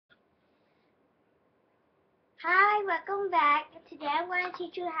Hi, welcome back. Today I'm going to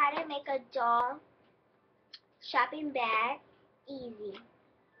teach you how to make a doll shopping bag easy.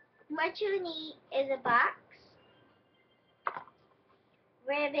 What you need is a box,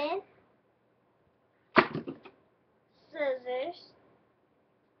 ribbon, scissors,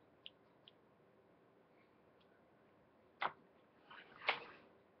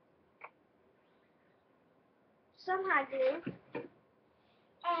 some hot glue,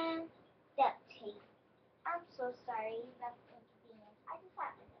 and duct tape. I'm so sorry, that's inconvenience. I just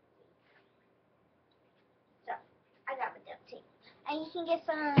have the duct tape. So, I got the duct tape. And you can get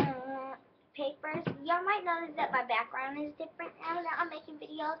some papers. Y'all might notice that my background is different now that I'm making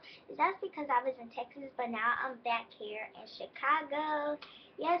videos. That's because I was in Texas, but now I'm back here in Chicago.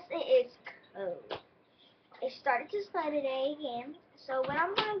 Yes, it is cold. It started to snow today again. So what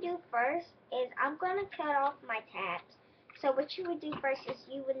I'm going to do first is I'm going to cut off my tabs. So what you would do first is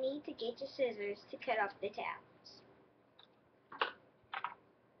you would need to get your scissors to cut off the tabs.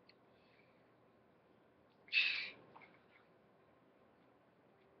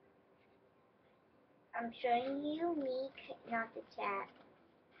 I'm showing you me cutting off the tabs.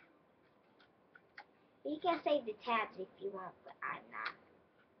 You can save the tabs if you want, but I'm not.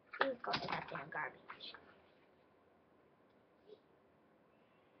 Please go end up in the garbage.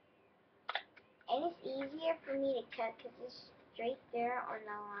 And it's easier for me to cut because it's straight there on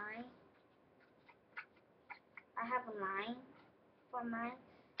the line. I have a line for mine.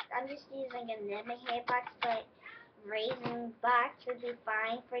 I'm just using a lemon hair box, but raisin box would be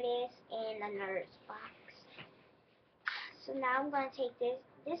fine for this, and a nurse box. So now I'm going to take this.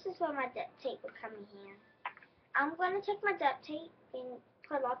 This is where my duct tape will come in here. I'm going to take my duct tape and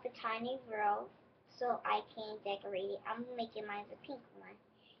pull off a tiny row so I can decorate it. I'm making mine a pink one.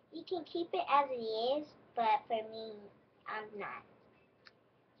 You can keep it as it is, but for me, I'm not.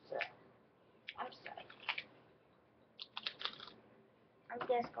 So, I'm sorry. I'm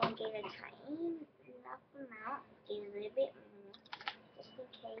just going to get a tiny enough amount, get a little bit more, just in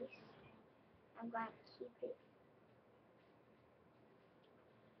case. I'm going to keep it.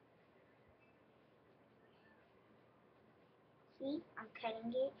 See, I'm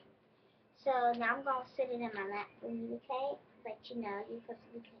cutting it. So now I'm going to sit it in my lap for you, okay? Let you know you're supposed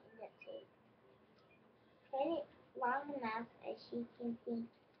to be cutting that tape. Cut it long enough as you can see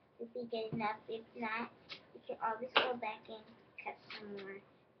to be good enough. If not, you can always go back and cut some more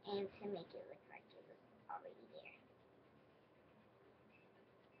and to make it look like it was already there.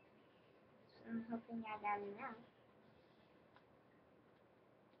 So I'm hoping I got enough.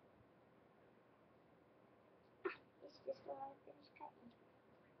 It's just the one finish cutting.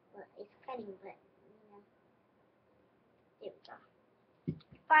 Well, it's cutting, but there we go.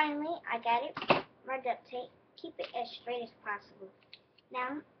 Finally, I got it. My duct tape. Keep it as straight as possible.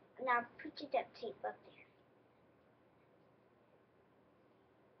 Now put your duct tape up there.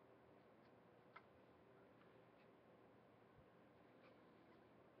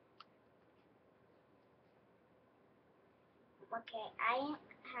 Okay, I don't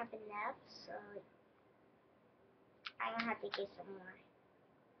have enough, so I'm gonna have to get some more.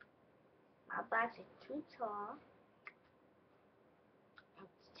 My box is too tall.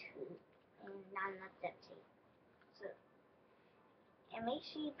 And not enough duct tape. So, and make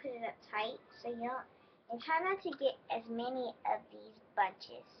sure you put it up tight so you don't, and try not to get as many of these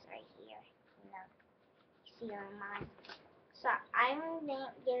bunches right here. See on mine. So I didn't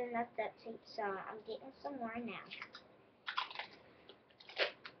get enough duct tape, so I'm getting some more now.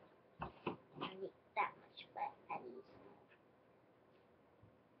 I don't need that much, but I need some more.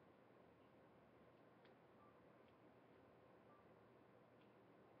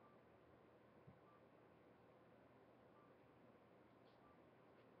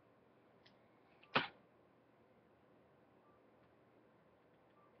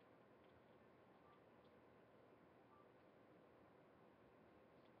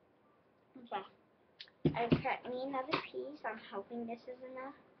 Okay, I cut me another piece. I'm hoping this is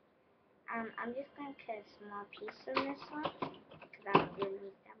enough. I'm just going to cut a small piece from this one because I don't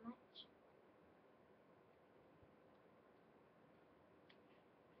really need that much.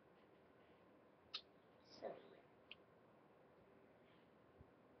 So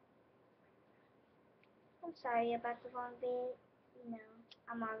I'm sorry about the wrong bit.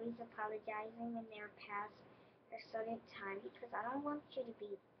 I'm always apologizing when they're past a certain time because I don't want you to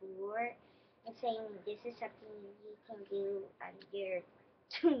be bored and saying this is something you can do under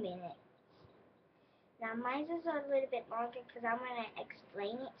 2 minutes. Now mine is a little bit longer because I want to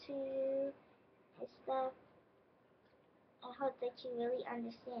explain it to you and stuff. I hope that you really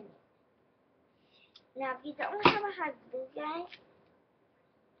understand it. Now if you don't have a hot glue gun,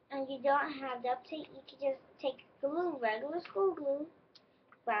 and you don't have duct tape, you can just take glue, regular school glue,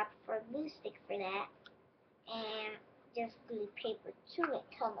 grab for a glue stick for that, and just glue paper to it,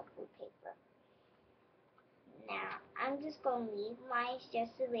 toilet glue paper. Now, I'm just going to leave mine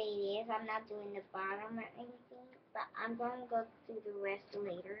just the way it is. I'm not doing the bottom or anything, but I'm going to go through the rest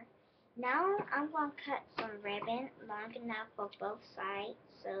later. Now, I'm going to cut some ribbon long enough for both sides,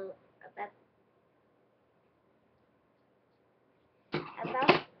 so about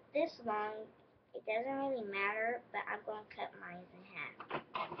this long. It doesn't really matter, but I'm going to cut mine in half.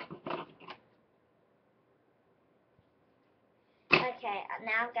 Okay,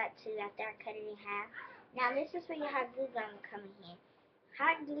 now I've got two after I cut it in half. Now this is where your hot glue gun will come in here.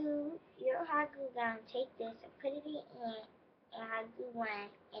 Your hot glue gun, take this and put it in and hot glue one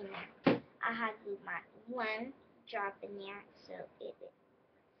in there. I hot glue my one drop in there so it will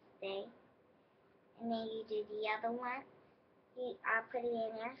stay. And then you do the other one. I put it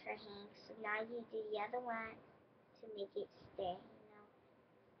in there for him. So now you do the other one to make it stay,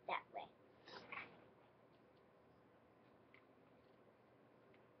 that way.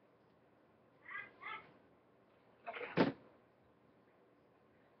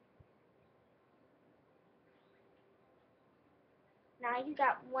 Now you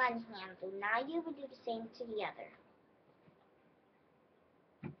got one handle. Now you will do the same to the other.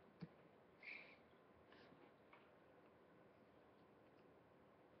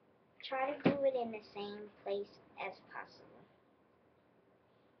 Try to glue it in the same place as possible.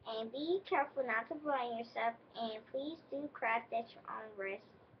 And be careful not to burn yourself, and please do craft at your own risk.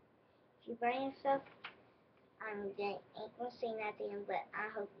 If you burn yourself, they ain't gonna say nothing, but I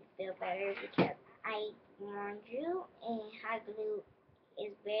hope you feel better because I warned you, and hot glue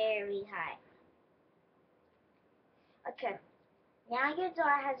is very hot. Okay, now your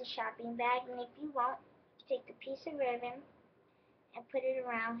door has a shopping bag, and if you want, take a piece of ribbon and put it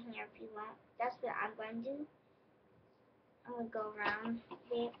around here if you want. That's what I'm going to do. I'm going to go around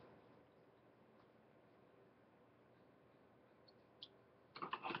it.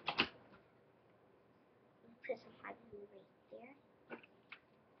 Put some hot glue right there.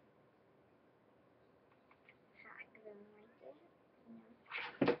 Hot glue right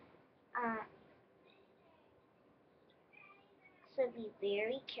there. So be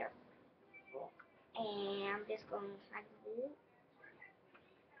very careful. And I'm just going to hot glue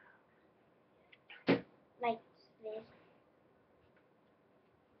like this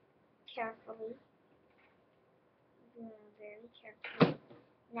carefully. Very carefully.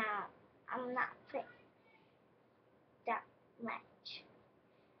 Now, I'm not putting that much.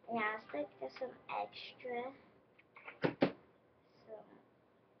 Now, let's look for some extra. So,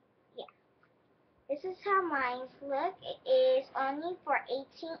 yeah. This is how mine look. It is only for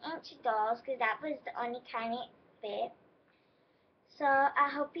 18-inch dolls because that was the only kind it fit. So, I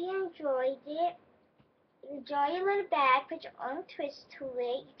hope you enjoyed it. Enjoy your little bag. Put your own twist to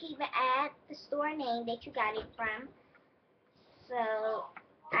it. You can even add the store name that you got it from. So,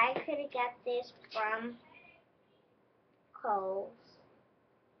 I could have got this from Kohl's.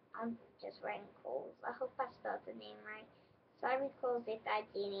 I'm just writing Kohl's. I hope I spelled the name right. Sorry, Kohl's, if I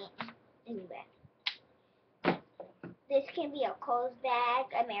didn't. Anyway. This can be a Kohl's bag,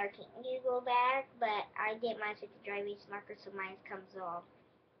 American Eagle bag, but I did mine with the dry erase marker, so mine comes off.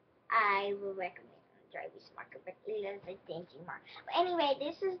 I will recommend the dry erase marker, but it is a dingy mark. But anyway,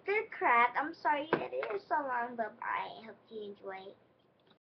 this is the craft. I'm sorry that it is so long, but I hope you enjoy it.